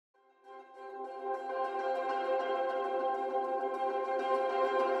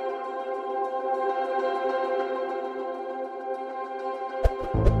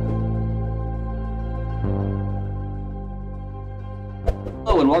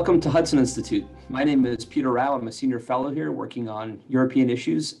welcome to Hudson Institute. My name is Peter Rao. I'm a senior fellow here working on European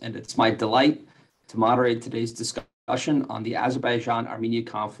issues, and it's my delight to moderate today's discussion on the Azerbaijan-Armenia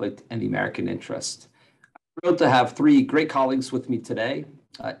conflict and the American interest. I'm thrilled to have three great colleagues with me today.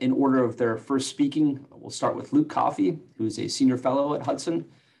 In order of their first speaking, we'll start with Luke Coffey, who is a senior fellow at Hudson.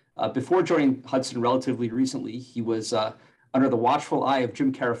 Before joining Hudson relatively recently, he was under the watchful eye of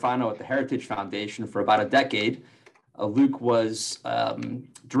Jim Carafano at the Heritage Foundation for about a decade. Luke was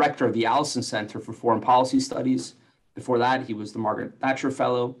director of the Allison Center for Foreign Policy Studies. Before that, he was the Margaret Thatcher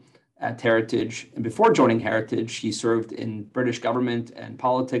Fellow at Heritage. And before joining Heritage, he served in British government and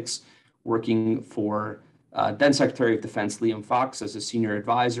politics, working for then Secretary of Defense Liam Fox as a senior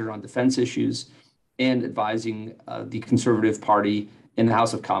advisor on defense issues and advising the Conservative Party in the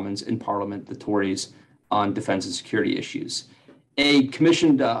House of Commons in Parliament, the Tories, on defense and security issues. A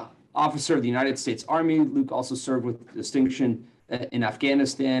commissioned officer of the United States Army, Luke also served with distinction in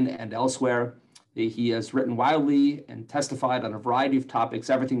Afghanistan and elsewhere. He has written widely and testified on a variety of topics,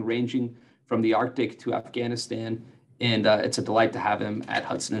 everything ranging from the Arctic to Afghanistan, and it's a delight to have him at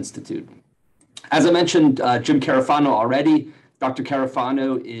Hudson Institute. As I mentioned, Jim Carafano already. Dr.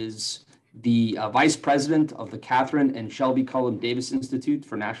 Carafano is the vice president of the Catherine and Shelby Cullom Davis Institute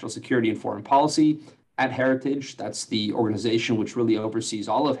for National Security and Foreign Policy at Heritage. That's the organization which really oversees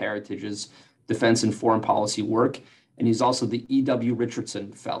all of Heritage's defense and foreign policy work. And he's also the E.W.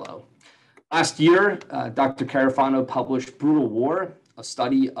 Richardson Fellow. Last year, Dr. Carafano published Brutal War, a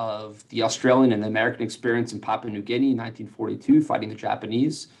study of the Australian and American experience in Papua New Guinea in 1942, fighting the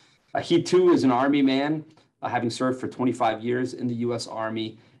Japanese. He too is an Army man, having served for 25 years in the U.S.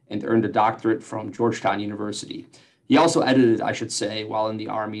 Army and earned a doctorate from Georgetown University. He also edited, I should say, while in the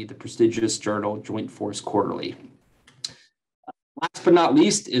Army, the prestigious journal Joint Force Quarterly. Last but not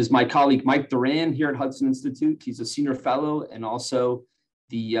least is my colleague Mike Duran here at Hudson Institute. He's a senior fellow and also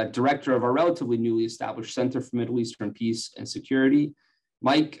the director of our relatively newly established Center for Middle Eastern Peace and Security.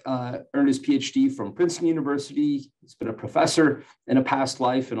 Mike earned his PhD from Princeton University. He's been a professor in a past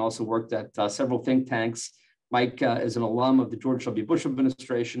life and also worked at several think tanks. Mike is an alum of the George W. Bush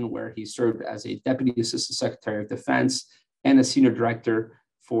administration, where he served as a Deputy Assistant Secretary of Defense and a Senior Director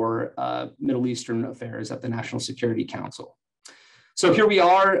for Middle Eastern Affairs at the National Security Council. So here we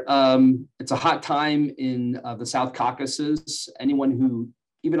are. It's a hot time in the South Caucasus. Anyone who,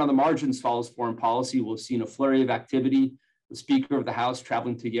 even on the margins, follows foreign policy will have seen a flurry of activity. The Speaker of the House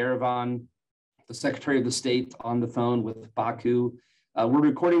traveling to Yerevan, the Secretary of the State on the phone with Baku. We're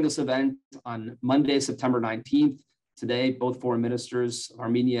recording this event on Monday, September 19th. Today, both foreign ministers,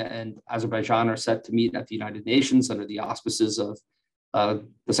 Armenia and Azerbaijan, are set to meet at the United Nations under the auspices of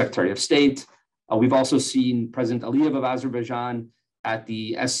the Secretary of State. We've also seen President Aliyev of Azerbaijan at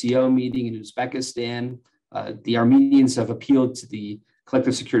the SCO meeting in Uzbekistan. The Armenians have appealed to the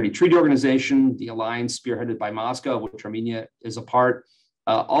Collective Security Treaty Organization, the alliance spearheaded by Moscow, which Armenia is a part,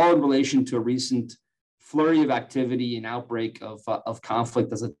 all in relation to a recent flurry of activity and outbreak of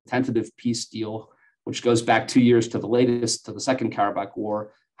conflict as a tentative peace deal, which goes back 2 years to the latest, to the Second Karabakh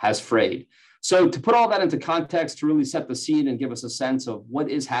War, has frayed. So to put all that into context, to really set the scene and give us a sense of what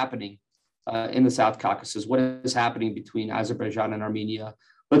is happening in the South Caucasus, what is happening between Azerbaijan and Armenia,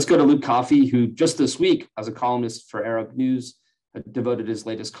 let's go to Luke Coffey, who just this week, as a columnist for Arab News, devoted his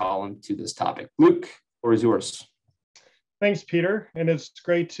latest column to this topic. Luke, the floor is yours. Thanks, Peter. And it's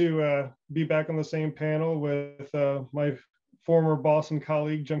great to be back on the same panel with my former boss and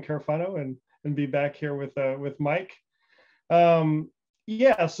colleague, Jim Carafano, and be back here with Mike.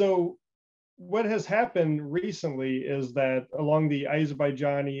 So what has happened recently is that along the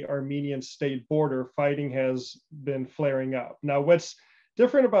Azerbaijani-Armenian state border, fighting has been flaring up. Now, what's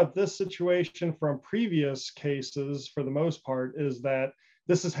different about this situation from previous cases, for the most part, is that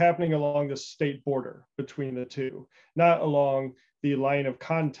this is happening along the state border between the two, not along the line of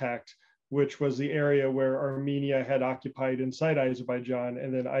contact, which was the area where Armenia had occupied inside Azerbaijan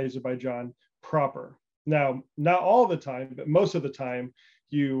and then Azerbaijan proper. Now, not all the time, but most of the time,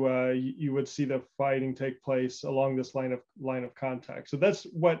 you would see the fighting take place along this line of contact. So that's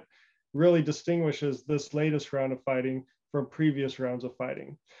what really distinguishes this latest round of fighting from previous rounds of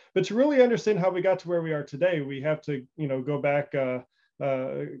fighting. But to really understand how we got to where we are today, we have to go back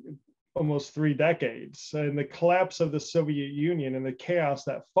almost 3 decades. And the collapse of the Soviet Union and the chaos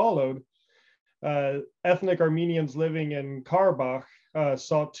that followed, ethnic Armenians living in Karabakh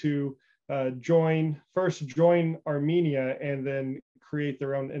sought to first join Armenia and then create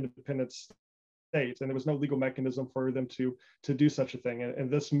their own independent state. And there was no legal mechanism for them to do such a thing. And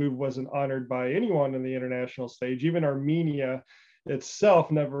this move wasn't honored by anyone in the international stage. Even Armenia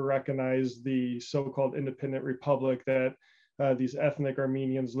itself never recognized the so-called independent republic that these ethnic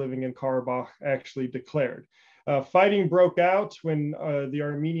Armenians living in Karabakh actually declared. Fighting broke out when the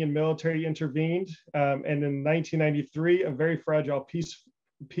Armenian military intervened, and in 1993, a very fragile peace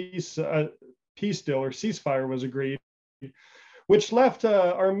deal or ceasefire was agreed, which left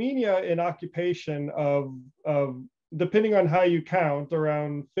Armenia in occupation of, depending on how you count,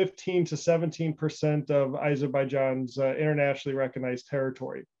 around 15 to 17% of Azerbaijan's internationally recognized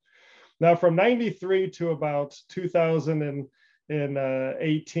territory. Now, from 93 to about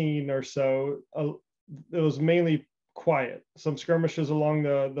 2018 or so, it was mainly quiet. Some skirmishes along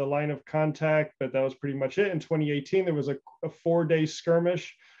the line of contact, but that was pretty much it. In 2018, there was a 4-day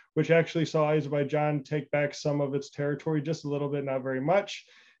skirmish, which actually saw Azerbaijan take back some of its territory, just a little bit, not very much.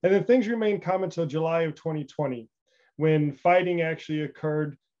 And then things remained calm until July of 2020, when fighting actually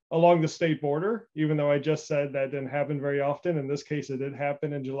occurred along the state border, even though I just said that didn't happen very often. In this case, it did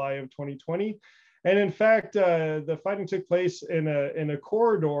happen in July of 2020. And in fact, the fighting took place in a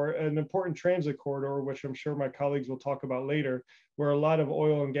corridor, an important transit corridor, which I'm sure my colleagues will talk about later, where a lot of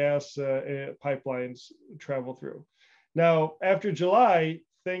oil and gas pipelines travel through. Now, after July,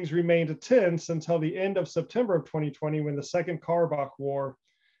 things remained tense until the end of September of 2020, when the Second Karabakh War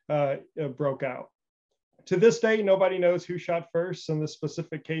broke out. To this day, nobody knows who shot first in this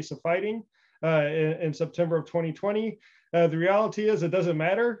specific case of fighting in September of 2020. The reality is it doesn't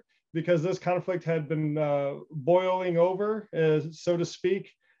matter, because this conflict had been boiling over, so to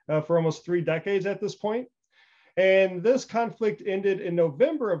speak, for almost 3 decades at this point. And this conflict ended in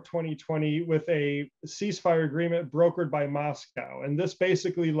November of 2020 with a ceasefire agreement brokered by Moscow. And this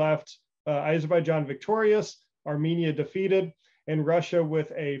basically left Azerbaijan victorious, Armenia defeated, and Russia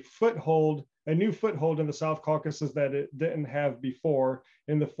with a new foothold in the South Caucasus that it didn't have before,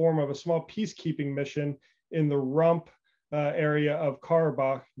 in the form of a small peacekeeping mission in the rump area of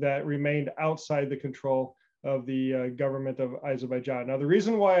Karabakh that remained outside the control of the government of Azerbaijan. Now, the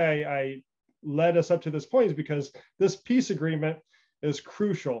reason why I led us up to this point is because this peace agreement is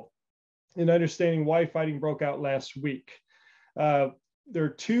crucial in understanding why fighting broke out last week. There are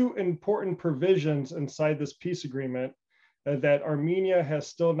 2 important provisions inside this peace agreement that Armenia has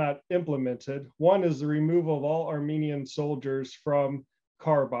still not implemented. One is the removal of all Armenian soldiers from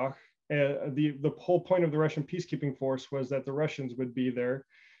Karabakh. The whole point of the Russian peacekeeping force was that the Russians would be there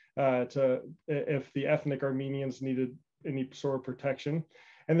if the ethnic Armenians needed any sort of protection.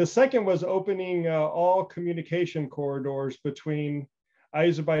 And the second was opening all communication corridors between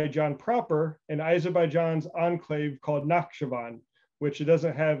Azerbaijan proper and Azerbaijan's enclave called Nakhchivan, which it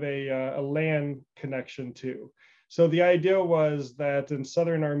doesn't have a land connection to. So the idea was that in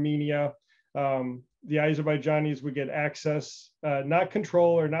southern Armenia, the Azerbaijanis would get access, not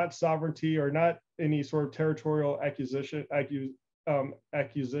control or not sovereignty or not any sort of territorial accusation,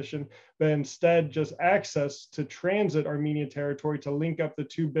 but instead just access to transit Armenian territory to link up the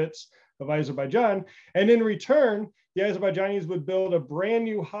 2 bits of Azerbaijan. And in return, the Azerbaijanis would build a brand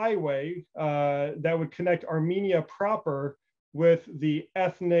new highway that would connect Armenia proper with the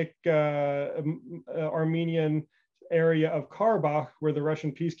ethnic Armenian area of Karabakh, where the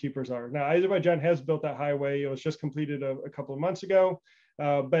Russian peacekeepers are. Now, Azerbaijan has built that highway. It was just completed a couple of months ago,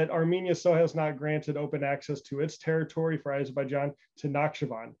 but Armenia still has not granted open access to its territory for Azerbaijan to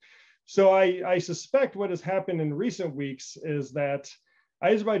Nakhchivan. So I suspect what has happened in recent weeks is that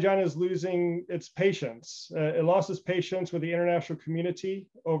Azerbaijan is losing its patience. It lost its patience with the international community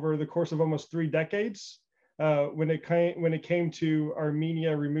over the course of almost 3 decades when it came to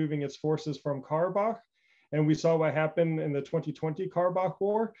Armenia removing its forces from Karabakh. And we saw what happened in the 2020 Karabakh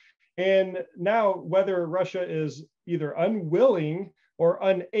War. And now, whether Russia is either unwilling or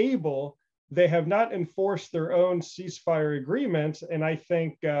unable, they have not enforced their own ceasefire agreement. And I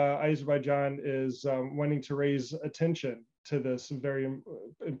think Azerbaijan is wanting to raise attention to this very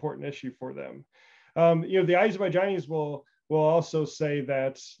important issue for them. The Azerbaijanis will also say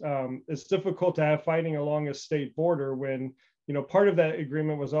that it's difficult to have fighting along a state border when part of that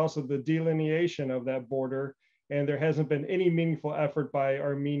agreement was also the delineation of that border, and there hasn't been any meaningful effort by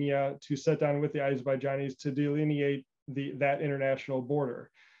Armenia to sit down with the Azerbaijanis to delineate that international border.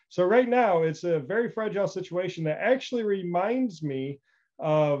 So right now, it's a very fragile situation that actually reminds me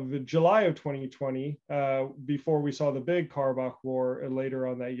of July of 2020, before we saw the big Karabakh War later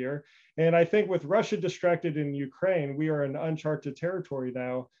on that year. And I think with Russia distracted in Ukraine, we are in uncharted territory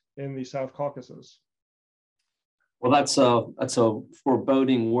now in the South Caucasus. Well, that's a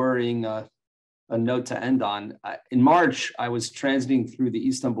foreboding, worrying a note to end on. In March, I was transiting through the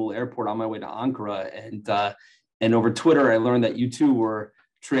Istanbul airport on my way to Ankara, and over Twitter, I learned that you too were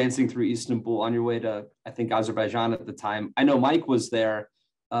transiting through Istanbul on your way to, I think, Azerbaijan at the time. I know Mike was there,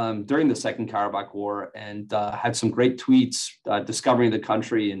 during the Second Karabakh War, and had some great tweets discovering the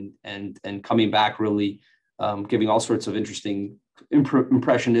country and coming back, really giving all sorts of interesting,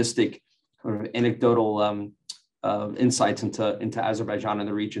 impressionistic, sort of anecdotal insights into Azerbaijan and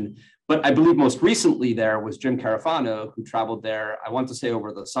the region. But I believe most recently there was Jim Carafano, who traveled there, I want to say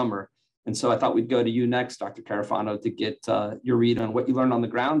over the summer. And so I thought we'd go to you next, Dr. Carafano, to get your read on what you learned on the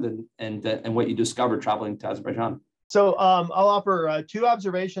ground and what you discovered traveling to Azerbaijan. So I'll offer two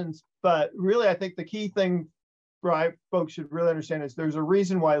observations, but really I think the key thing folks should really understand is there's a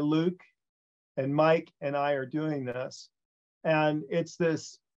reason why Luke and Mike and I are doing this. And it's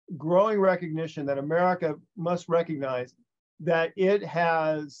this growing recognition that America must recognize that it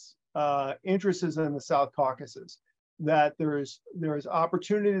has interests in the South Caucasus, that there is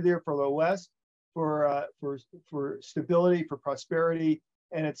opportunity there for the West, for stability, for prosperity,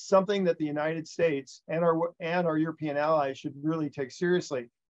 and it's something that the United States and our European allies should really take seriously.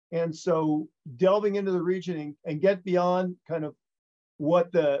 And so delving into the region and get beyond kind of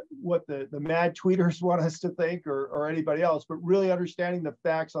what the mad tweeters want us to think or anybody else, but really understanding the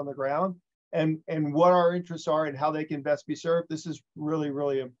facts on the ground and what our interests are and how they can best be served. This is really,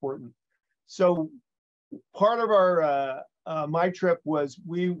 really important. So part of our my trip was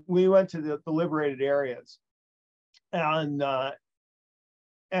we went to the liberated areas, and I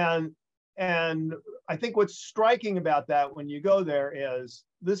think what's striking about that when you go there is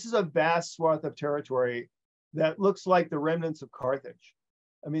this is a vast swath of territory that looks like the remnants of Carthage.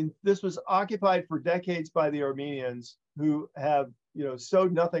 I mean, this was occupied for decades by the Armenians, who have,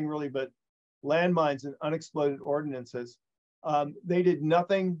 sowed nothing really but landmines and unexploded ordnances. They did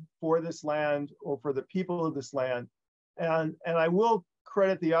nothing for this land or for the people of this land. And I will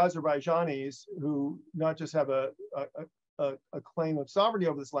credit the Azerbaijanis, who not just have a claim of sovereignty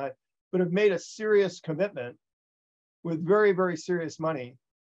over this land, but have made a serious commitment with very, very serious money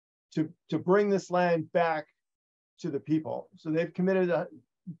to bring this land back to the people. So they've committed to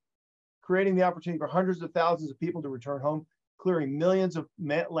creating the opportunity for hundreds of thousands of people to return home, clearing millions of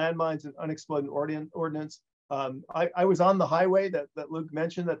landmines and unexploded ordnance. I was on the highway that Luke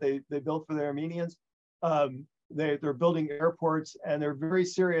mentioned that they built for the Armenians. They're building airports, and they're very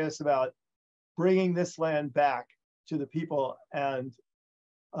serious about bringing this land back to the people. And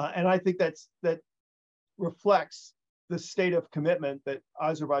I think that reflects the state of commitment that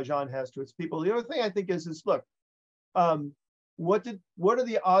Azerbaijan has to its people. The other thing I think is look, what are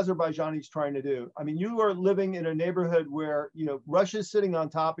the Azerbaijanis trying to do? I mean, you are living in a neighborhood where Russia's sitting on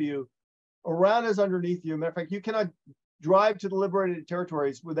top of you, Iran is underneath you. Matter of fact, you cannot drive to the liberated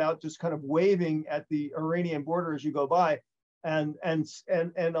territories without just kind of waving at the Iranian border as you go by, and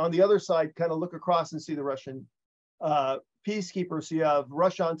on the other side, kind of look across and see the Russian peacekeepers. So you have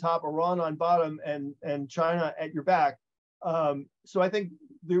Russia on top, Iran on bottom, and China at your back. So I think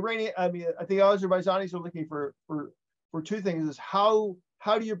the Azerbaijanis are looking for two things: is how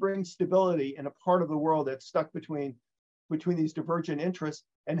do you bring stability in a part of the world that's stuck between these divergent interests,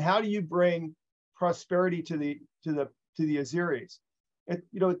 and how do you bring prosperity to the Azeris?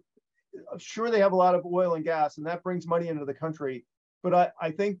 Sure, they have a lot of oil and gas, and that brings money into the country. But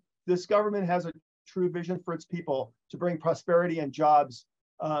I think this government has a true vision for its people to bring prosperity and jobs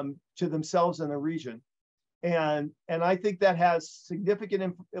to themselves and the region. And I think that has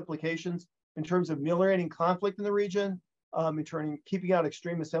significant implications in terms of ameliorating conflict in the region, keeping out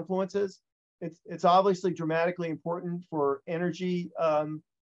extremist influences. It's obviously dramatically important for energy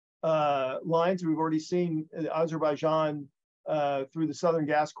lines. We've already seen Azerbaijan through the Southern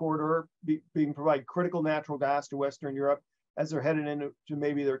Gas Corridor being provide critical natural gas to Western Europe as they're headed into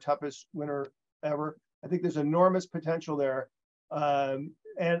maybe their toughest winter ever. I think there's enormous potential there, and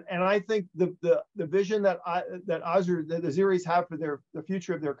I think the vision that the Azeris have for the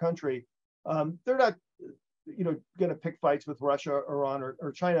future of their country, they're not going to pick fights with Russia, Iran,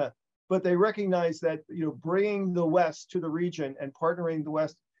 or China, but they recognize that bringing the West to the region and partnering the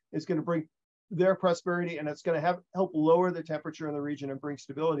West is going to bring their prosperity, and it's going to help lower the temperature in the region and bring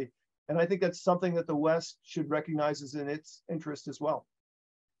stability. And I think that's something that the West should recognize as in its interest as well.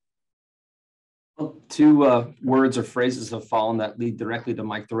 Well, two words or phrases have fallen that lead directly to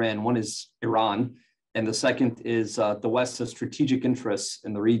Mike Duran. One is Iran, and the second is the West has strategic interests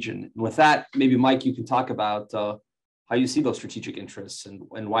in the region. And with that, maybe Mike, you can talk about how you see those strategic interests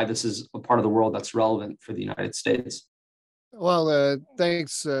and why this is a part of the world that's relevant for the United States. Well,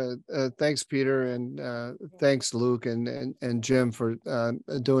 thanks, Peter, and thanks, Luke and Jim for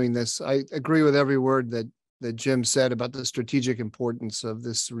doing this. I agree with every word that Jim said about the strategic importance of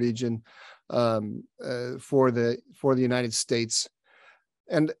this region for the United States,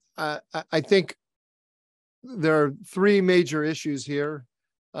 and I think there are three major issues here.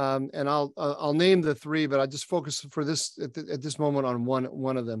 And I'll name the three, but I just focus for this at this moment on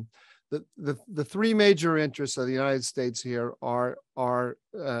one of them. The three major interests of the United States here are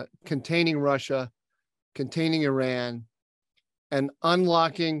containing Russia, containing Iran, and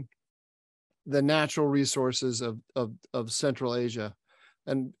unlocking the natural resources of Central Asia.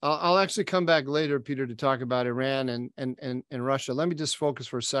 And I'll actually come back later, Peter, to talk about Iran and Russia. Let me just focus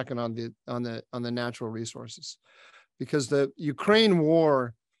for a second on the natural resources, because the Ukraine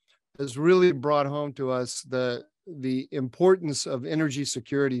war has really brought home to us the importance of energy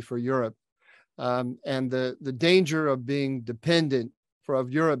security for Europe, and the danger of being dependent of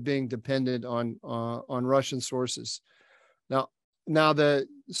Europe being dependent on Russian sources. Now the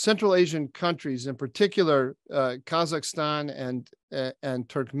Central Asian countries, in particular Kazakhstan and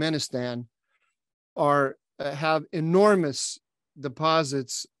Turkmenistan, have enormous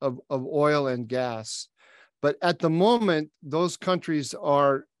deposits of oil and gas. But at the moment, those countries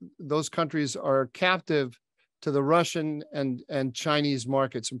are captive to the Russian and Chinese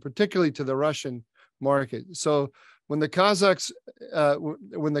markets, and particularly to the Russian market. So when the Kazakhs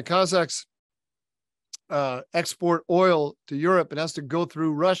export oil to Europe, it has to go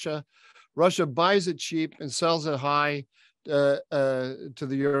through Russia. Russia buys it cheap and sells it high to the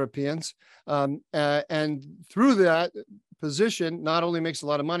Europeans, and through that position, not only makes a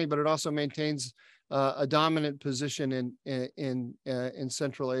lot of money, but it also maintains a dominant position in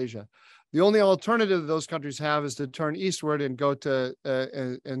Central Asia. The only alternative those countries have is to turn eastward and go to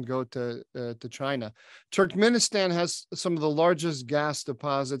China. Turkmenistan has some of the largest gas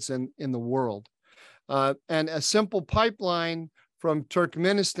deposits in the world, and a simple pipeline from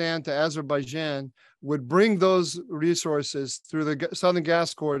Turkmenistan to Azerbaijan would bring those resources through the Southern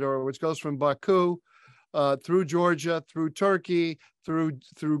Gas Corridor, which goes from Baku through Georgia, through Turkey, through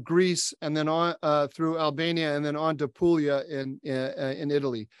Greece, and then on through Albania, and then on to Puglia in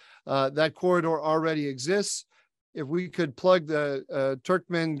Italy. That corridor already exists. If we could plug the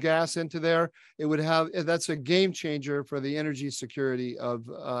Turkmen gas into there, it would that's a game changer for the energy security of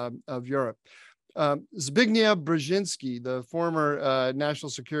Europe. Zbigniew Brzezinski, the former national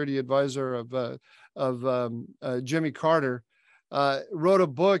security advisor of Jimmy Carter, wrote a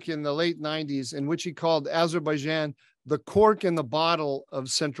book in the late 90s in which he called Azerbaijan the cork in the bottle of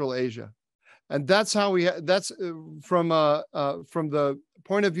Central Asia. And that's how that's from the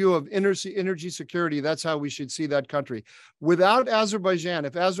point of view of energy security, that's how we should see that country. Without Azerbaijan,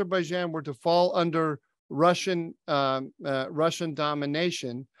 if Azerbaijan were to fall under Russian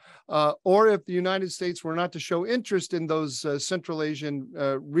domination, or if the United States were not to show interest in those Central Asian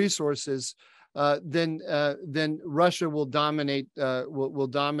resources, then Russia will dominate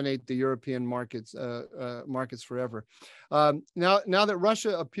the European markets forever. Now that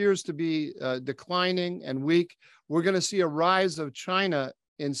Russia appears to be declining and weak, we're going to see a rise of China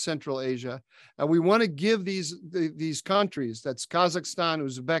in Central Asia, and we want to give these countries, that's Kazakhstan,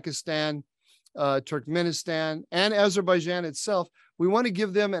 Uzbekistan, Turkmenistan, and Azerbaijan itself, we want to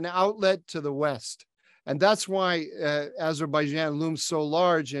give them an outlet to the West. And that's why Azerbaijan looms so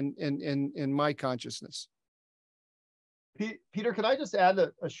large in my consciousness. Peter, could I just add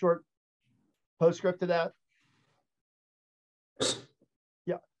a short postscript to that?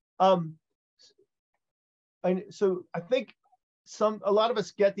 Yeah. So I think a lot of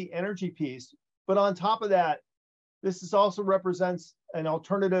us get the energy piece, but on top of that, this also represents an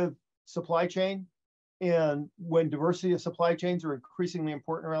alternative supply chain. And when diversity of supply chains are increasingly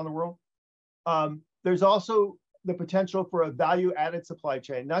important around the world, there's also the potential for a value-added supply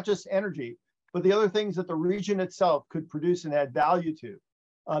chain, not just energy, but the other things that the region itself could produce and add value to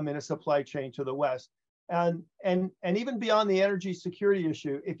in a supply chain to the West. And even beyond the energy security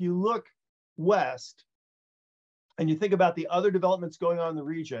issue, if you look west and you think about the other developments going on in the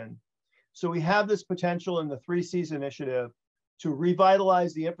region, so we have this potential in the 3 Seas initiative to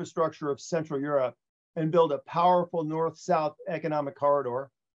revitalize the infrastructure of Central Europe and build a powerful north-south economic corridor.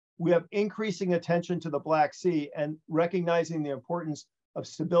 We have increasing attention to the Black Sea and recognizing the importance of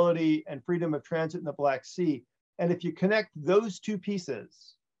stability and freedom of transit in the Black Sea. And if you connect those two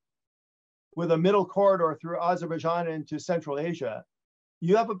pieces with a middle corridor through Azerbaijan into Central Asia,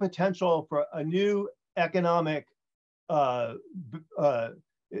 you have a potential for a new economic, it's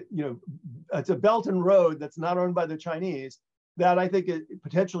a belt and road that's not owned by the Chinese, that I think is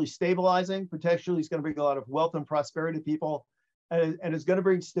potentially stabilizing, potentially is going to bring a lot of wealth and prosperity to people, and is going to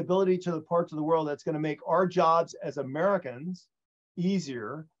bring stability to the parts of the world that's going to make our jobs as Americans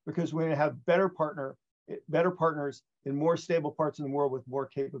easier, because we're going to have better partners in more stable parts of the world with more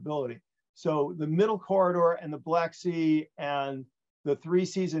capability. So the middle corridor and the Black Sea and the 3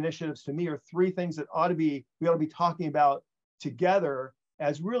 Seas initiatives, to me, are three things that we ought to be talking about together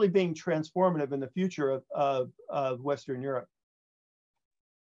as really being transformative in the future of Western Europe.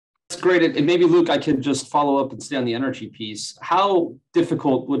 That's great. And maybe, Luke, I could just follow up and stay on the energy piece. How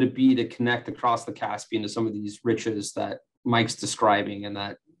difficult would it be to connect across the Caspian to some of these riches that Mike's describing and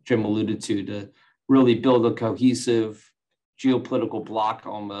that Jim alluded to really build a cohesive geopolitical bloc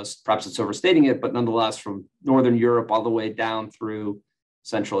almost? Perhaps it's overstating it, but nonetheless, from Northern Europe all the way down through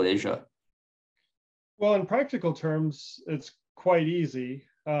Central Asia. Well, in practical terms, it's quite easy.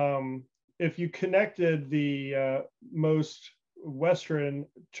 If you connected the most Western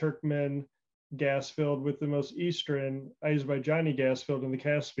Turkmen gas field with the most Eastern Azerbaijani gas field in the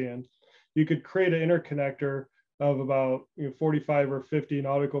Caspian, you could create an interconnector of about 45 or 50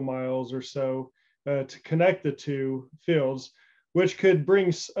 nautical miles or so to connect the two fields, which could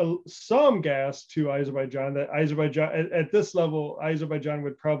bring some gas to Azerbaijan. That Azerbaijan, at this level, Azerbaijan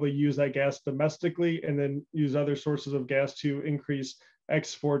would probably use that gas domestically and then use other sources of gas to increase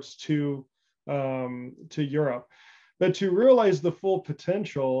exports to Europe. But to realize the full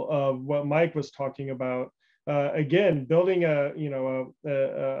potential of what Mike was talking about, again, building a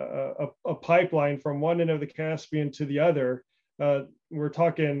pipeline from one end of the Caspian to the other, we're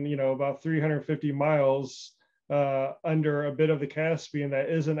talking about 350 miles under a bit of the Caspian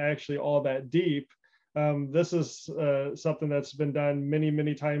that isn't actually all that deep. This is something that's been done many,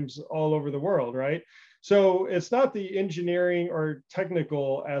 many times all over the world, right? So it's not the engineering or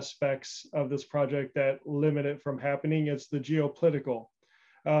technical aspects of this project that limit it from happening. It's the geopolitical.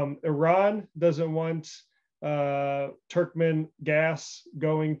 Iran doesn't want Turkmen gas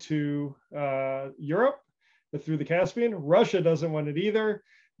going to Europe through the Caspian. Russia doesn't want it either.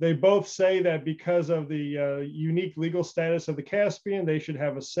 They both say that because of the unique legal status of the Caspian, they should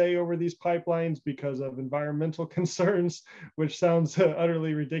have a say over these pipelines because of environmental concerns, which sounds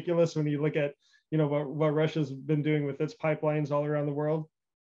utterly ridiculous when you look at what Russia's been doing with its pipelines all around the world.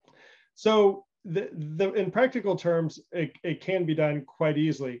 So in practical terms, it can be done quite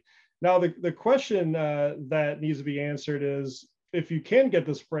easily. Now, the question that needs to be answered is, if you can get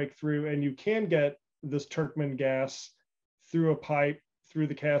this breakthrough and you can get this Turkmen gas through a pipe through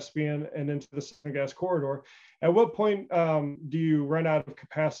the Caspian and into the Southern Gas Corridor, at what point do you run out of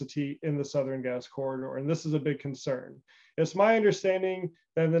capacity in the Southern Gas Corridor? And this is a big concern. It's my understanding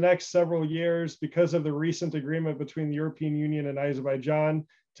that in the next several years, because of the recent agreement between the European Union and Azerbaijan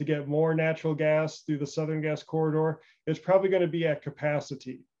to get more natural gas through the Southern Gas Corridor, it's probably going to be at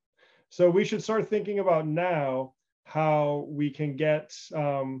capacity. So we should start thinking about now how we can get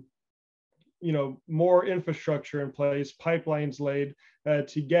more infrastructure in place, pipelines laid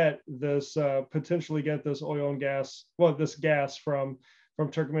to get this, potentially get this oil and gas, this gas from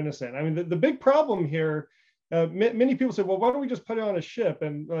Turkmenistan. I mean, the big problem here, many people say, well, why don't we just put it on a ship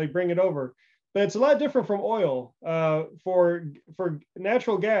and bring it over? But it's a lot different from oil. For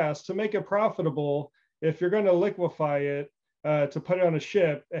natural gas, to make it profitable, if you're going to liquefy it, to put it on a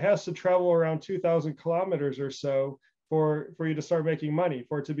ship, it has to travel around 2,000 kilometers or so for you to start making money,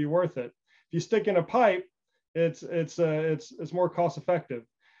 for it to be worth it. If you stick in a pipe, it's more cost effective.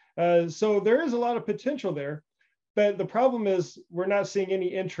 So there is a lot of potential there, but the problem is we're not seeing any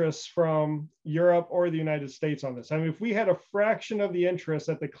interest from Europe or the United States on this. I mean, if we had a fraction of the interest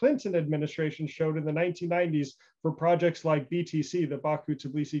that the Clinton administration showed in the 1990s for projects like BTC, the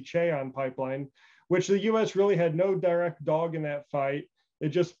Baku-Tbilisi-Ceyhan pipeline, which the US really had no direct dog in that fight. It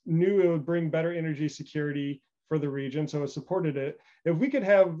just knew it would bring better energy security for the region, so it supported it. If we could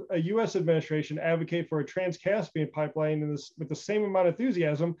have a US administration advocate for a Trans-Caspian pipeline with the same amount of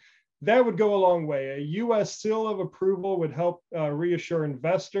enthusiasm, that would go a long way. A US seal of approval would help reassure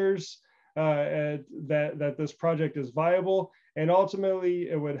investors that this project is viable, and ultimately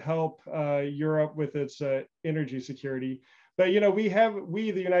it would help Europe with its energy security. But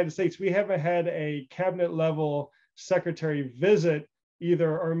we, the United States, we haven't had a cabinet level secretary visit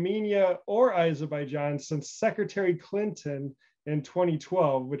either Armenia or Azerbaijan since Secretary Clinton in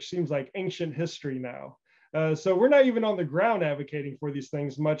 2012, which seems like ancient history now. So we're not even on the ground advocating for these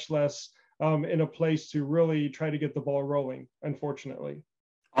things, much less in a place to really try to get the ball rolling, unfortunately.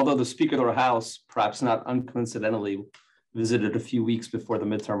 Although the Speaker of the House, perhaps not uncoincidentally, visited a few weeks before the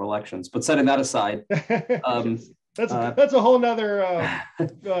midterm elections. But setting that aside, that's a whole nother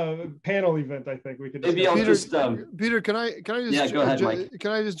panel event. I think we could. Maybe I'll Peter, can I just? Yeah, go ahead, Mike.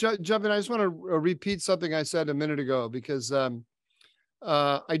 Can I just jump in? I just want to repeat something I said a minute ago, because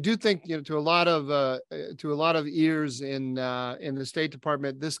I do think to a lot of ears in the State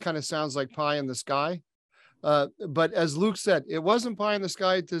Department, this kind of sounds like pie in the sky. But as Luke said, it wasn't pie in the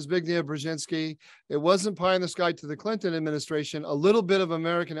sky to Zbigniew Brzezinski. It wasn't pie in the sky to the Clinton administration. A little bit of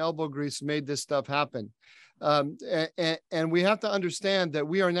American elbow grease made this stuff happen. And we have to understand that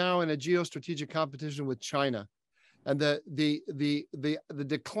we are now in a geostrategic competition with China, and the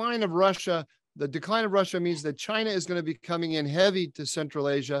decline of Russia. The decline of Russia means that China is going to be coming in heavy to Central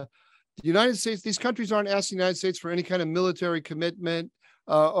Asia. The United States, these countries aren't asking the United States for any kind of military commitment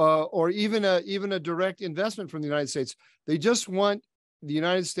or even a direct investment from the United States. They just want the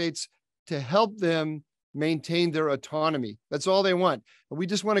United States to help them maintain their autonomy. That's all they want. And we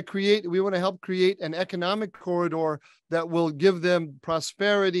just want to help create an economic corridor that will give them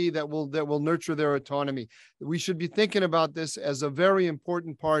prosperity, that will nurture their autonomy. We should be thinking about this as a very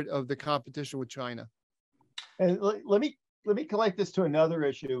important part of the competition with China. And let me connect this to another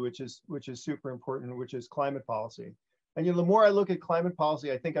issue, which is super important, which is climate policy. And the more I look at climate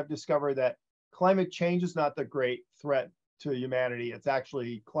policy, I think I've discovered that climate change is not the great threat to humanity. It's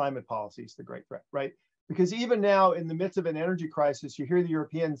actually climate policy is the great threat, right? Because even now, in the midst of an energy crisis, you hear the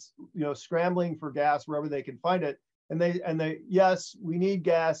Europeans, scrambling for gas wherever they can find it, and they yes, we need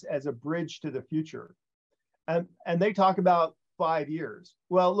gas as a bridge to the future, and they talk about 5 years.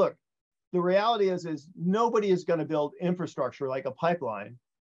 Well, look, the reality is nobody is going to build infrastructure like a pipeline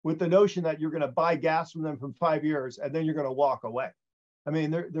with the notion that you're going to buy gas from them from 5 years and then you're going to walk away. I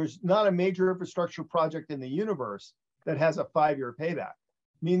mean, there's not a major infrastructure project in the universe that has a 5-year payback.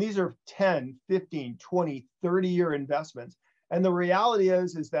 I mean, these are 10, 15, 20, 30-year investments. And the reality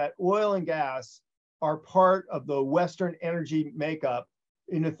is that oil and gas are part of the Western energy makeup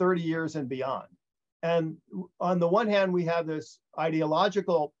in the 30 years and beyond. And on the one hand, we have this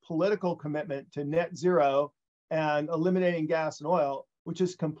ideological political commitment to net zero and eliminating gas and oil, which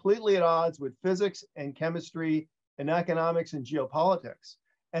is completely at odds with physics and chemistry and economics and geopolitics.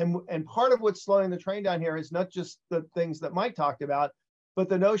 And part of what's slowing the train down here is not just the things that Mike talked about, but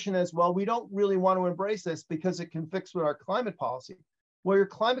the notion is, well, we don't really want to embrace this because it conflicts with our climate policy. Well, your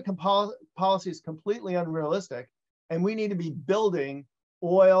climate policy is completely unrealistic, and we need to be building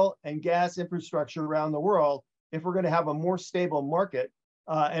oil and gas infrastructure around the world if we're going to have a more stable market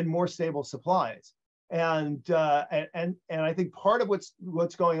and more stable supplies. And I think part of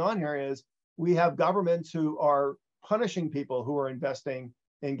what's going on here is we have governments who are punishing people who are investing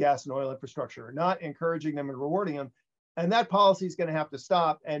in gas and oil infrastructure, not encouraging them and rewarding them. And that policy is going to have to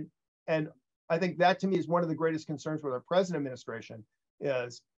stop. And I think that, to me, is one of the greatest concerns with our present administration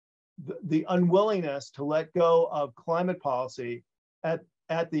is the unwillingness to let go of climate policy at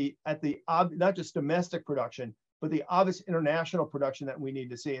the not just domestic production, but the obvious international production that we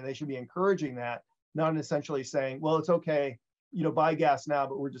need to see. And they should be encouraging that, not essentially saying, well, it's okay, buy gas now,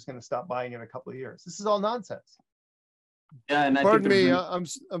 but we're just going to stop buying in a couple of years. This is all nonsense. Yeah, and pardon me. I'm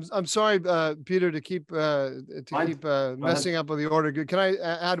sorry, Peter, to keep messing up with the order. Can I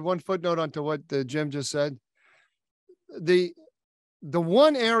add one footnote onto what Jim just said? The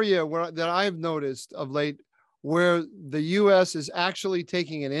one area that I've noticed of late where the U.S. is actually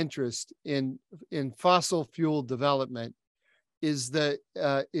taking an interest in fossil fuel development is in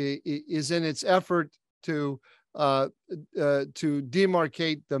its effort to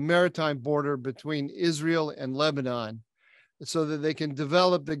demarcate the maritime border between Israel and Lebanon, so that they can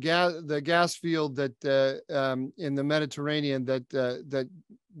develop the gas field that in the Mediterranean that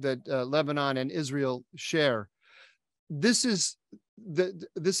Lebanon and Israel share. This is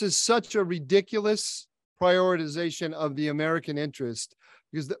such a ridiculous prioritization of the American interest,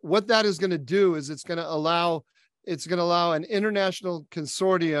 because what that is going to do is it's going to allow an international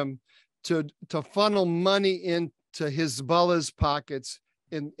consortium to funnel money into Hezbollah's pockets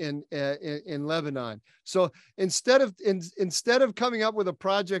in Lebanon. So instead of coming up with a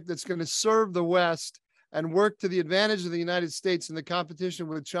project that's going to serve the West and work to the advantage of the United States in the competition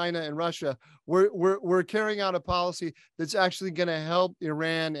with China and Russia, we're carrying out a policy that's actually going to help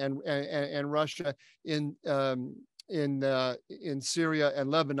Iran and Russia in Syria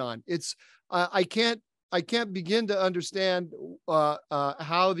and Lebanon. I can't begin to understand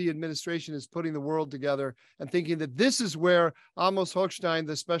how the administration is putting the world together and thinking that this is where Amos Hochstein,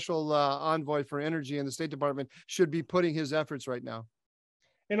 the special envoy for energy in the State Department, should be putting his efforts right now.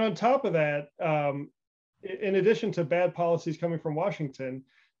 And on top of that, in addition to bad policies coming from Washington,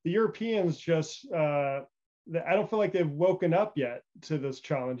 the Europeans just, I don't feel like they've woken up yet to this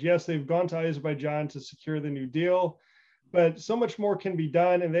challenge. Yes, they've gone to Azerbaijan to secure the New Deal, but so much more can be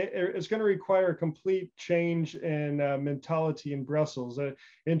done, and it's going to require a complete change in mentality in Brussels.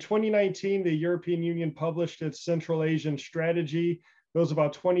 In 2019, the European Union published its Central Asian strategy. It was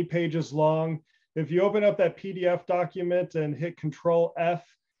about 20 pages long. If you open up that PDF document and hit Control F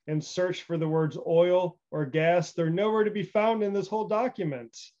and search for the words oil or gas, they're nowhere to be found in this whole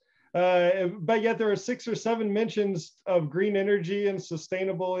document. But yet there are 6 or 7 mentions of green energy and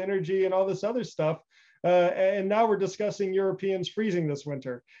sustainable energy and all this other stuff. And now we're discussing Europeans freezing this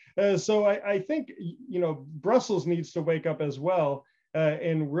winter. So I think, Brussels needs to wake up as well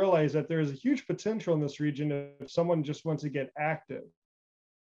and realize that there is a huge potential in this region if someone just wants to get active.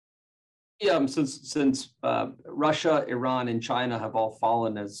 Yeah, since Russia, Iran, and China have all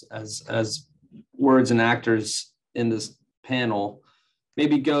fallen as words and actors in this panel,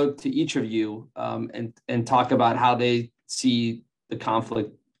 maybe go to each of you and talk about how they see the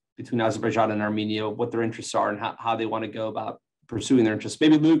conflict between Azerbaijan and Armenia, what their interests are, and how they want to go about pursuing their interests.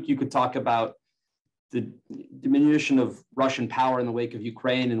 Maybe Luke, you could talk about the diminution of Russian power in the wake of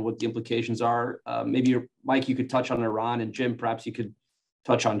Ukraine and what the implications are. Maybe Mike, you could touch on Iran, and Jim, perhaps you could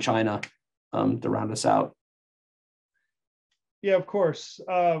touch on China to round us out. Yeah, of course.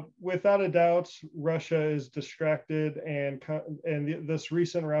 Without a doubt, Russia is distracted, and this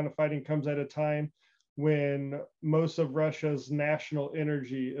recent round of fighting comes at a time when most of Russia's national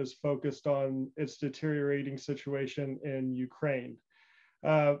energy is focused on its deteriorating situation in Ukraine.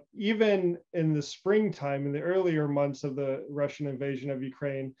 Even in the springtime, in the earlier months of the Russian invasion of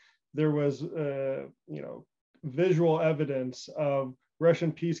Ukraine, there was, visual evidence of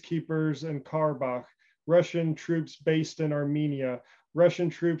Russian peacekeepers in Karabakh, Russian troops based in Armenia, Russian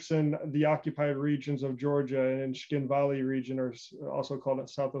troops in the occupied regions of Georgia and Shkin Valley region, or also called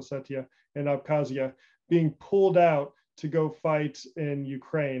South Ossetia and Abkhazia, being pulled out to go fight in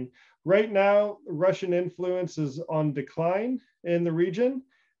Ukraine. Right now, Russian influence is on decline in the region.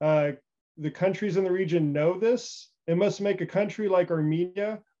 The countries in the region know this. It must make a country like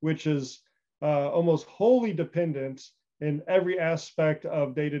Armenia, which is almost wholly dependent in every aspect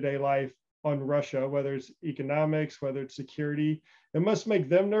of day-to-day life on Russia, whether it's economics, whether it's security. It must make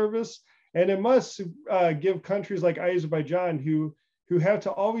them nervous, and it must give countries like Azerbaijan, who have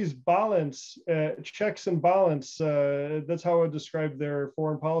to always balance checks and balance. That's how I would describe their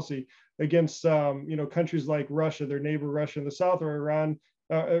foreign policy against countries like Russia, their neighbor Russia in the south, or Iran,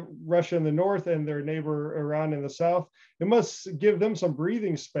 Russia in the north, and their neighbor Iran in the south. It must give them some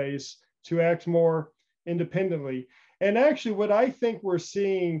breathing space to act more independently. And actually, what I think we're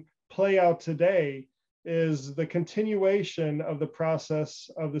seeing play out today is the continuation of the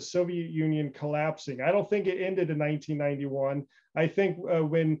process of the Soviet Union collapsing. I don't think it ended in 1991. I think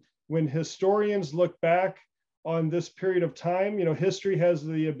when historians look back on this period of time, history has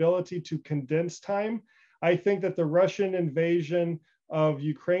the ability to condense time. I think that the Russian invasion of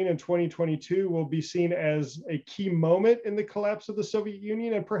Ukraine in 2022 will be seen as a key moment in the collapse of the Soviet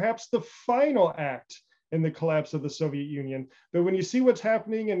Union, and perhaps the final act in the collapse of the Soviet Union. But when you see what's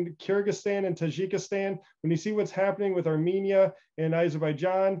happening in Kyrgyzstan and Tajikistan, when you see what's happening with Armenia and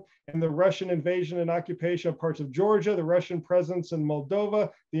Azerbaijan, and the Russian invasion and occupation of parts of Georgia, the Russian presence in Moldova,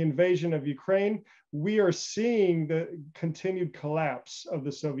 the invasion of Ukraine, we are seeing the continued collapse of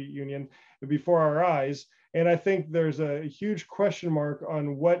the Soviet Union before our eyes. And I think there's a huge question mark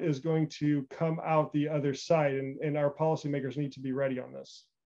on what is going to come out the other side, and our policymakers need to be ready on this.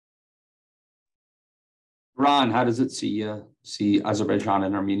 Ron, how does it see Azerbaijan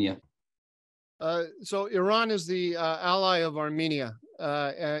and Armenia? So Iran is the ally of Armenia.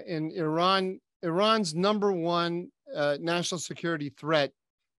 And Iran's number one national security threat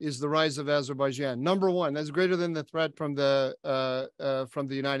is the rise of Azerbaijan. Number one, that's greater than the threat from the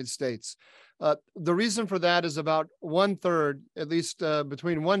United States. The reason for that is about 1/3, at least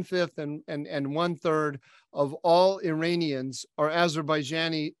between 1/5 and 1/3 of all Iranians are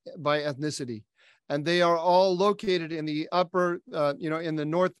Azerbaijani by ethnicity. And they are all located in the upper, in the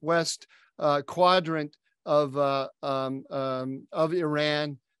northwest quadrant of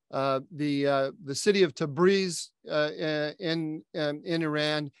Iran. The city of Tabriz in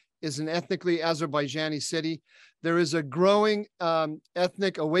Iran is an ethnically Azerbaijani city. There is a growing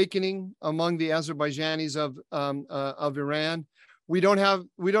ethnic awakening among the Azerbaijanis of Iran. We don't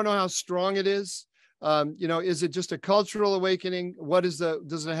know how strong it is. Is it just a cultural awakening? Does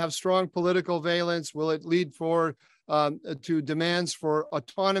it have strong political valence? Will it lead to demands for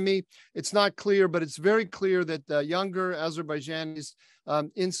autonomy? It's not clear, but it's very clear that the younger Azerbaijanis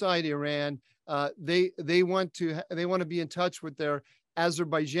inside Iran, they want to be in touch with their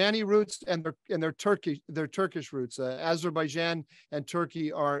Azerbaijani roots and their Turkish roots. Azerbaijan and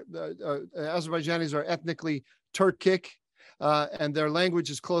Turkey Azerbaijanis are ethnically Turkic. And their language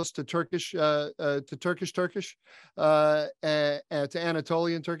is close to Turkish, to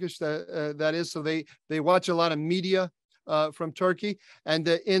Anatolian Turkish, that is. So they watch a lot of media from Turkey. And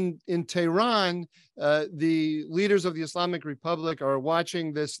in Tehran, the leaders of the Islamic Republic are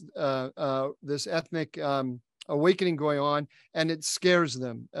watching this ethnic awakening going on, and it scares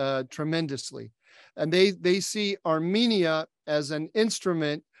them tremendously. And they see Armenia as an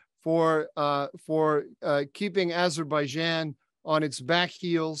instrument for keeping Azerbaijan on its back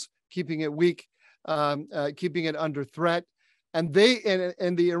heels, keeping it weak, keeping it under threat. And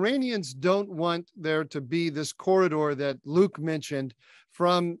the Iranians don't want there to be this corridor that Luke mentioned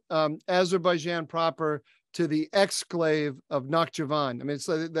from Azerbaijan proper to the exclave of Nakhchivan. I mean, it's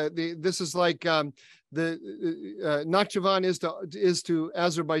this is like Nakhchivan is to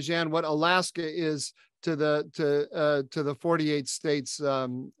Azerbaijan what Alaska is to the 48 states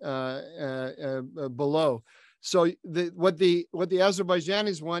below. So what the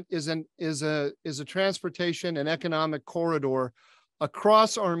Azerbaijanis want is a transportation and economic corridor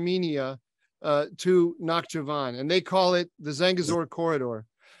across Armenia to Nakhchivan, and they call it the Zangezur corridor.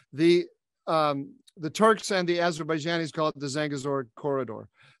 The Turks and the Azerbaijanis call it the Zangezur corridor.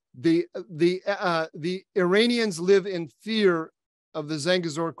 The Iranians live in fear of the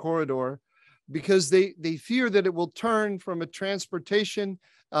Zangezur corridor because they fear that it will turn from a transportation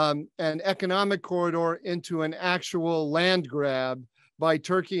and economic corridor into an actual land grab by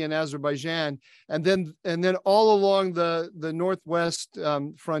Turkey and Azerbaijan, and then all along the northwest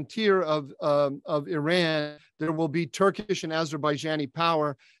frontier of Iran, there will be Turkish and Azerbaijani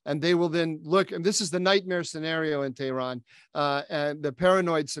power, and they will then look. And this is the nightmare scenario in Tehran, and the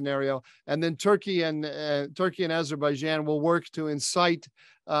paranoid scenario. And then Turkey and Azerbaijan will work to incite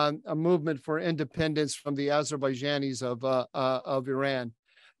a movement for independence from the Azerbaijanis of Iran.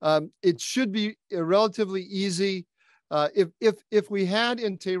 It should be relatively easy. If we had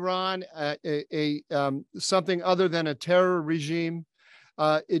in Tehran something other than a terror regime,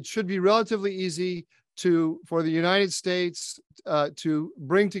 it should be relatively easy for the United States to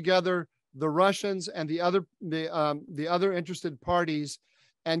bring together the Russians and the other interested parties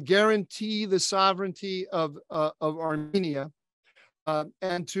and guarantee the sovereignty of Armenia.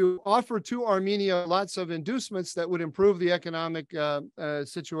 And to offer to Armenia lots of inducements that would improve the economic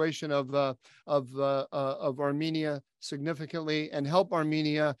situation of Armenia significantly, and help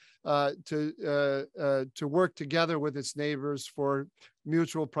Armenia to work together with its neighbors for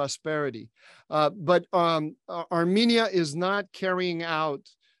mutual prosperity. But Armenia is not carrying out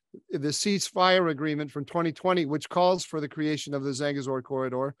the ceasefire agreement from 2020, which calls for the creation of the Zangezur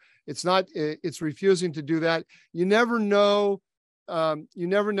corridor. It's refusing to do that. You never know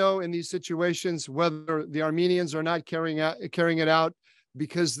in these situations whether the Armenians are not carrying it out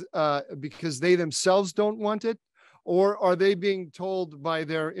because they themselves don't want it, or are they being told by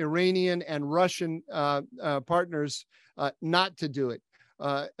their Iranian and Russian partners not to do it.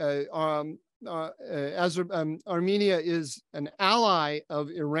 Armenia is an ally of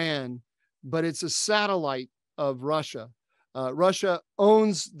Iran, but it's a satellite of Russia. Russia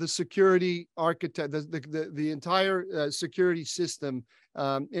owns the security architect, the entire security system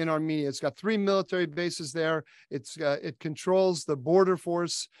in Armenia. It's got 3 military bases there. It controls the border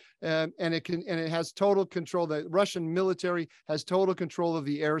force, and it has total control. The Russian military has total control of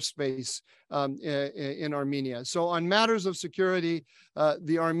the airspace in Armenia. So on matters of security,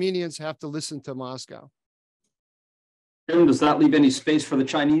 the Armenians have to listen to Moscow. Jim, does that leave any space for the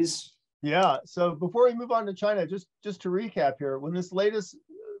Chinese? Yeah. So before we move on to China, just to recap here, when this latest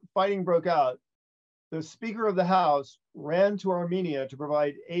fighting broke out, the Speaker of the House ran to Armenia to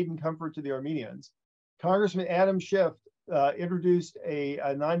provide aid and comfort to the Armenians. Congressman Adam Schiff introduced a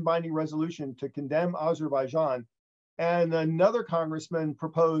non-binding resolution to condemn Azerbaijan, and another congressman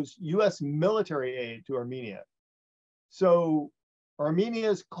proposed U.S. military aid to Armenia. So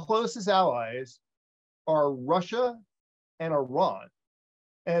Armenia's closest allies are Russia and Iran.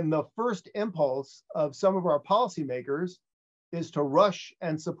 And the first impulse of some of our policymakers is to rush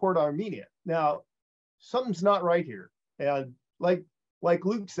and support Armenia. Now, something's not right here. And like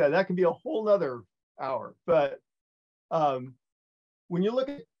Luke said, that can be a whole nother hour. But when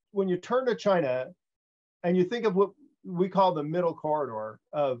you turn to China and you think of what we call the middle corridor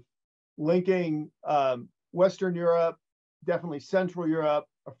of linking Western Europe, definitely Central Europe,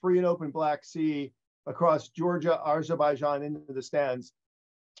 a free and open Black Sea across Georgia, Azerbaijan into the stands,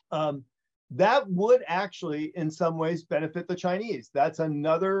 that would actually in some ways benefit the Chinese. That's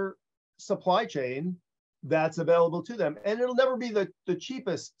another supply chain that's available to them. And it'll never be the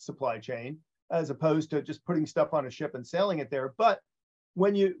cheapest supply chain as opposed to just putting stuff on a ship and sailing it there. But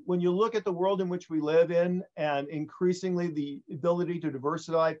when you look at the world in which we live in, and increasingly the ability to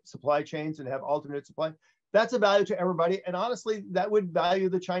diversify supply chains and have alternate supply, that's a value to everybody. And honestly, that would value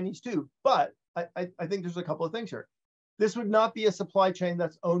the Chinese too. But I think there's a couple of things here. This would not be a supply chain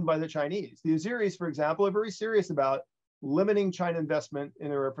that's owned by the Chinese. The Azeris, for example, are very serious about limiting China investment in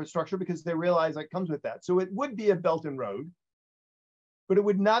their infrastructure because they realize that comes with that. So it would be a Belt and Road, but it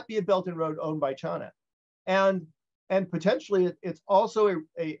would not be a Belt and Road owned by China. And And potentially it's also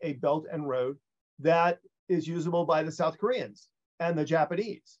a belt and road that is usable by the South Koreans and the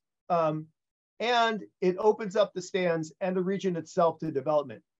Japanese. And it opens up the stands and the region itself to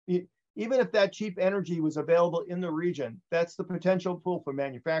development. Even if that cheap energy was available in the region, that's the potential pool for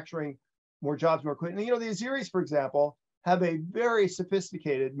manufacturing, more jobs, more quickly. You know, the Azeris, for example, have a very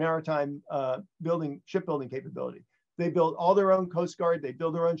sophisticated maritime shipbuilding capability. They build all their own Coast Guard. They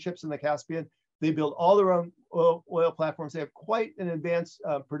build their own ships in the Caspian. They build all their own oil platforms. They have quite an advanced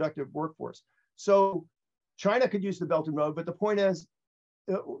productive workforce. So China could use the Belt and Road, but the point is,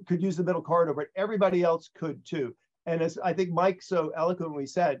 could use the middle corridor, but everybody else could too. And as I think Mike so eloquently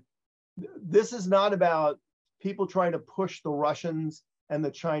said, this is not about people trying to push the Russians and the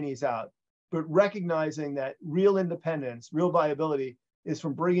Chinese out, but recognizing that real independence, real viability is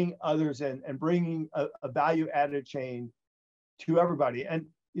from bringing others in and bringing a value added chain to everybody. And,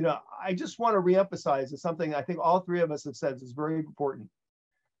 you know, I just want to reemphasize something I think all three of us have said is very important.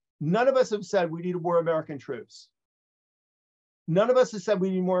 None of us have said we need more American troops. None of us has said we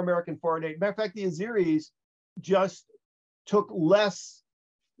need more American foreign aid. Matter of fact, the Azeris just took less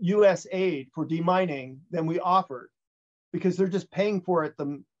US aid for demining than we offered because they're just paying for it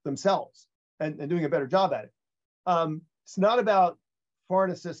themselves and doing a better job at it. It's not about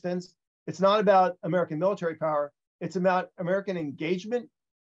foreign assistance. It's not about American military power. It's about American engagement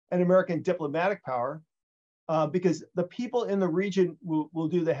and American diplomatic power because the people in the region will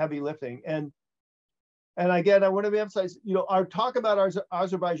do the heavy lifting. And again, I want to emphasize, you know, our talk about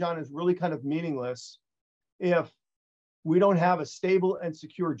Azerbaijan is really kind of meaningless if we don't have a stable and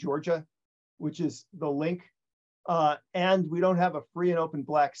secure Georgia, which is the link, and we don't have a free and open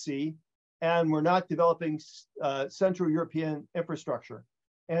Black Sea, and we're not developing Central European infrastructure.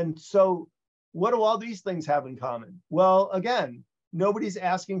 And so what do all these things have in common? Well, again, nobody's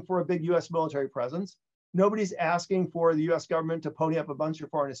asking for a big US military presence. Nobody's asking for the US government to pony up a bunch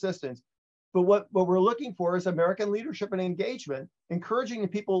of foreign assistance. But what we're looking for is American leadership and engagement, encouraging the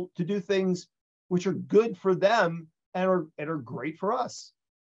people to do things which are good for them and are great for us.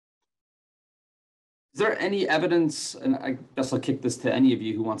 Is there any evidence, and I guess I'll kick this to any of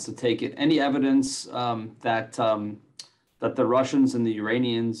you who wants to take it, any evidence that the Russians and the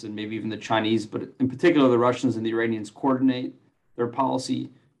Iranians, and maybe even the Chinese, but in particular the Russians and the Iranians, coordinate their policy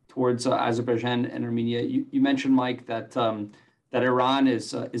towards Azerbaijan and Armenia? You mentioned, Mike, that that Iran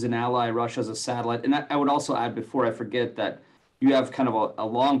is an ally, Russia is a satellite. And I would also add, before I forget, that you have kind of a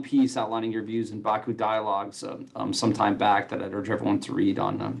long piece outlining your views in Baku Dialogues some time back that I'd urge everyone to read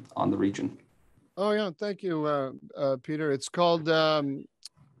on the region. Oh, yeah. Thank you, Peter. It's called,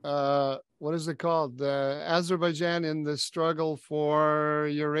 what is it called? Azerbaijan in the Struggle for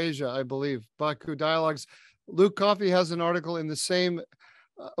Eurasia, I believe. Baku Dialogues. Luke Coffey has an article in the same.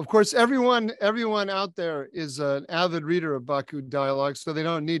 Of course, everyone out there is an avid reader of Baku Dialogues, so they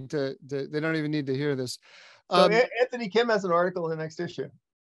don't need to. They don't even need to hear this. So Anthony Kim has an article in the next issue.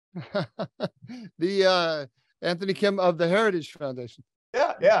 The Anthony Kim of the Heritage Foundation.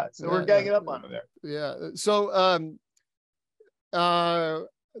 Yeah. So we're ganging up on him there. Yeah. So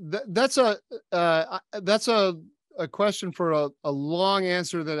that's a question for a long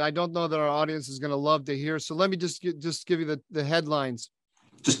answer that I don't know that our audience is going to love to hear. So let me just give you the headlines.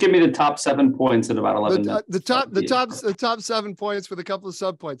 Just give me the top 7 points in about 11 minutes. The top 7 points with a couple of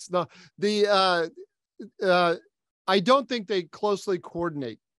subpoints. No, I don't think they closely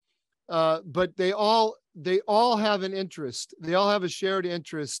coordinate, but they all have an interest. They all have a shared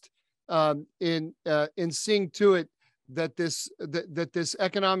interest in seeing to it that this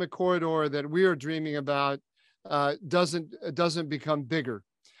economic corridor that we are dreaming about doesn't become bigger.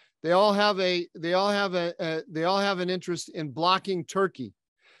 They all have an interest in blocking Turkey.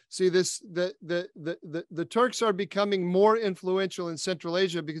 See, the Turks are becoming more influential in Central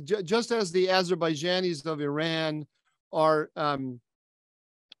Asia because just as the Azerbaijanis of Iran are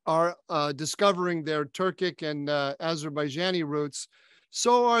discovering their Turkic and Azerbaijani roots,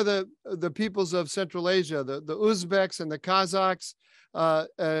 so are the peoples of Central Asia, the Uzbeks and the Kazakhs.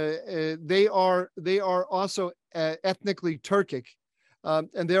 They are also ethnically Turkic,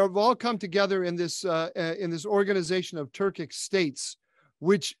 and they have all come together in this organization of Turkic states,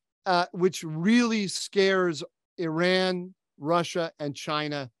 which really scares Iran, Russia, and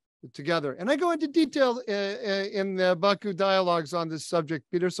China together. And I go into detail in the Baku Dialogues on this subject,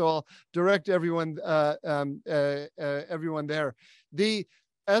 Peter. So I'll direct everyone there.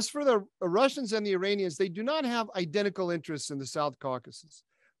 As for the Russians and the Iranians, they do not have identical interests in the South Caucasus.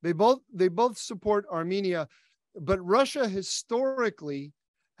 They both support Armenia, but Russia historically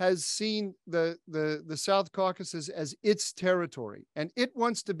has seen the South Caucasus as its territory, and it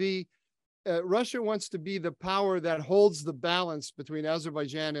wants to be Russia wants to be the power that holds the balance between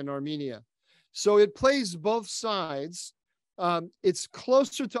Azerbaijan and Armenia. So it plays both sides. It's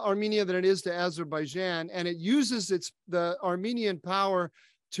closer to Armenia than it is to Azerbaijan, and it uses the Armenian power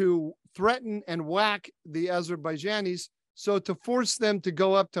to threaten and whack the Azerbaijanis, so to force them to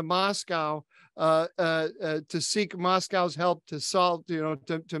go up to Moscow to seek Moscow's help to solve,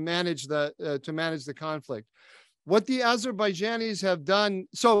 to manage the conflict. What the Azerbaijanis have done,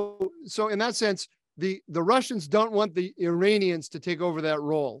 so in that sense, the Russians don't want the Iranians to take over that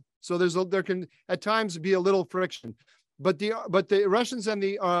role. So there can at times be a little friction, but the Russians and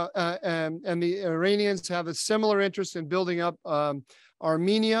the Iranians have a similar interest in building up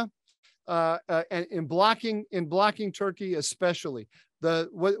Armenia and in blocking Turkey especially.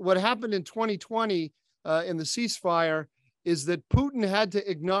 What happened in 2020 in the ceasefire is that Putin had to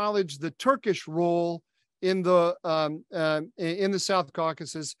acknowledge the Turkish role in the South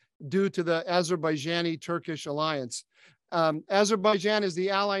Caucasus due to the Azerbaijani-Turkish alliance. Azerbaijan is the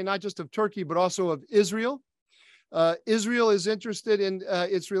ally not just of Turkey, but also of Israel. Israel is interested in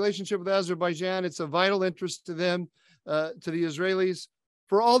its relationship with Azerbaijan. It's a vital interest to them, to the Israelis.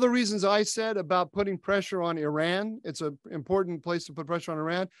 For all the reasons I said about putting pressure on Iran, it's an important place to put pressure on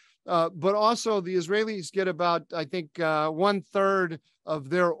Iran. But also the Israelis get about, I think, 1/3 of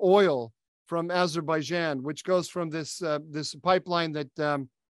their oil from Azerbaijan, which goes from this pipeline that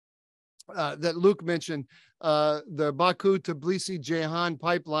Luke mentioned, the Baku-Tbilisi-Ceyhan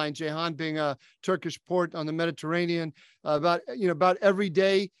pipeline, Ceyhan being a Turkish port on the Mediterranean. About every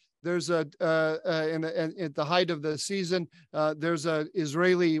day, there's at the height of the season, there's an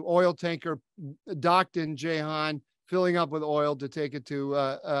Israeli oil tanker docked in Ceyhan, filling up with oil to take it to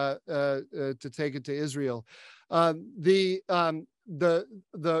Israel. The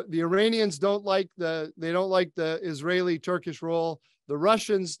Iranians don't like the Israeli-Turkish role. The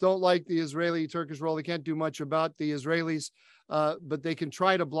Russians don't like the Israeli-Turkish role. They can't do much about the Israelis, but they can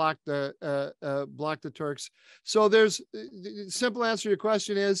try to block the Turks. So there's the simple answer to your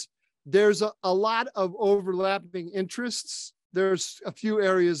question is there's a lot of overlapping interests. There's a few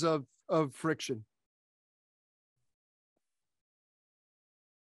areas of friction.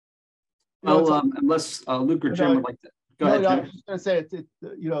 Well, unless Luke or Jim would like to go ahead. I was just going to say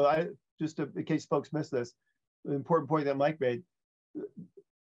in case folks missed this, the important point that Mike made.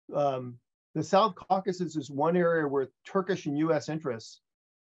 The South Caucasus is one area where Turkish and U.S. interests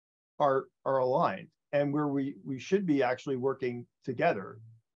are aligned, and where we should be actually working together,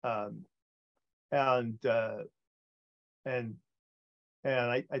 and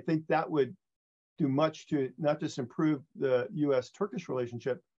I think that would do much to not just improve the U.S.-Turkish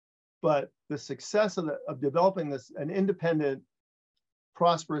relationship, but the success of developing an independent,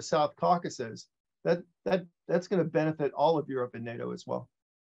 prosperous South Caucasus. That's going to benefit all of Europe and NATO as well.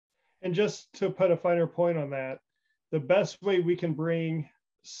 And just to put a finer point on that, the best way we can bring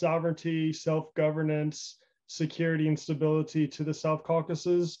sovereignty, self-governance, security, and stability to the South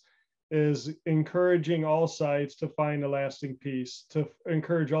Caucasus is encouraging all sides to find a lasting peace, to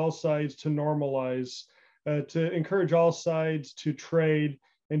encourage all sides to normalize, to encourage all sides to trade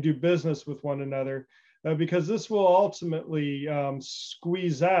and do business with one another. Because this will ultimately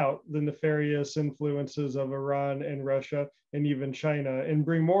squeeze out the nefarious influences of Iran and Russia and even China, and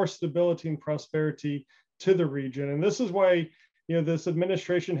bring more stability and prosperity to the region. And this is why this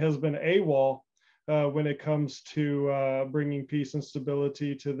administration has been AWOL when it comes to bringing peace and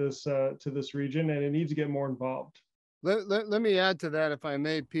stability to this region, and it needs to get more involved. Let me add to that, if I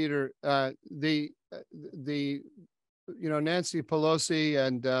may, Peter. Nancy Pelosi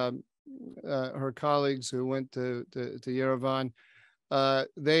and her colleagues who went to Yerevan,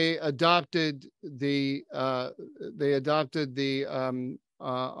 they adopted the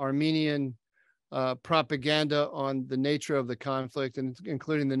Armenian propaganda on the nature of the conflict, and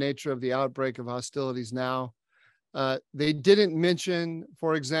including the nature of the outbreak of hostilities now. They didn't mention,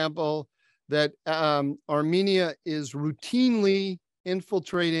 for example, that Armenia is routinely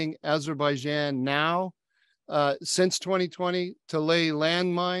infiltrating Azerbaijan now. Since 2020 to lay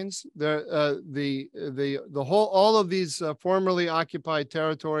landmines. All of these formerly occupied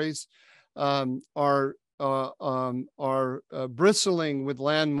territories are bristling with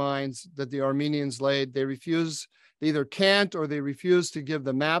landmines that the Armenians laid. They either can't or they refuse to give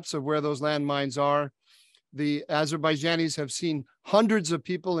the maps of where those landmines are. The Azerbaijanis have seen hundreds of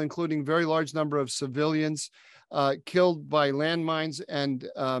people, including a very large number of civilians, killed by landmines and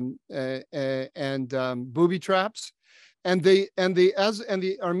booby traps, and the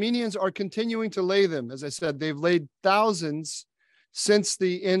Armenians are continuing to lay them. As I said, they've laid thousands since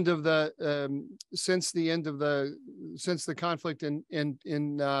the conflict in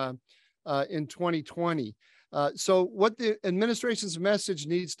in 2020. So what the administration's message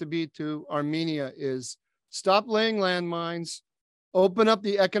needs to be to Armenia is stop laying landmines, open up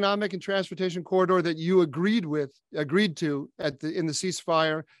the economic and transportation corridor that you agreed to in the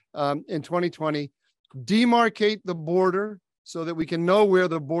ceasefire in 2020, demarcate the border so that we can know where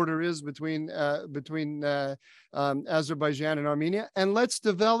the border is between Azerbaijan and Armenia, and let's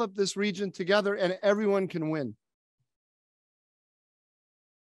develop this region together, and everyone can win.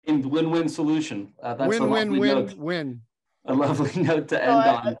 In win-win solution. That's win. A lovely note to end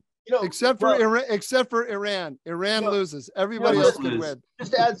on. Except for Iran. Iran loses. Everybody else could win.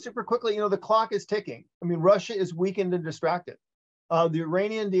 Just to add super quickly, the clock is ticking. I mean, Russia is weakened and distracted. The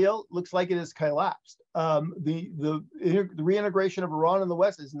Iranian deal looks like it has collapsed. The reintegration of Iran in the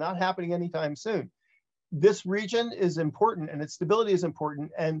West is not happening anytime soon. This region is important, and its stability is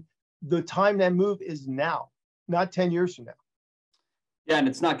important, and the time to move is now, not 10 years from now. Yeah, and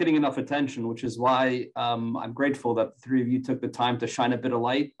it's not getting enough attention, which is why I'm grateful that the three of you took the time to shine a bit of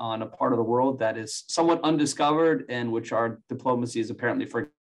light on a part of the world that is somewhat undiscovered and which our diplomacy is apparently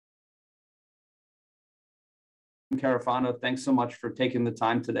forgetting. Carafano, thanks so much for taking the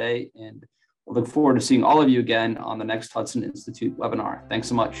time today, and we'll look forward to seeing all of you again on the next Hudson Institute webinar. Thanks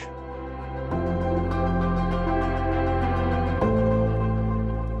so much.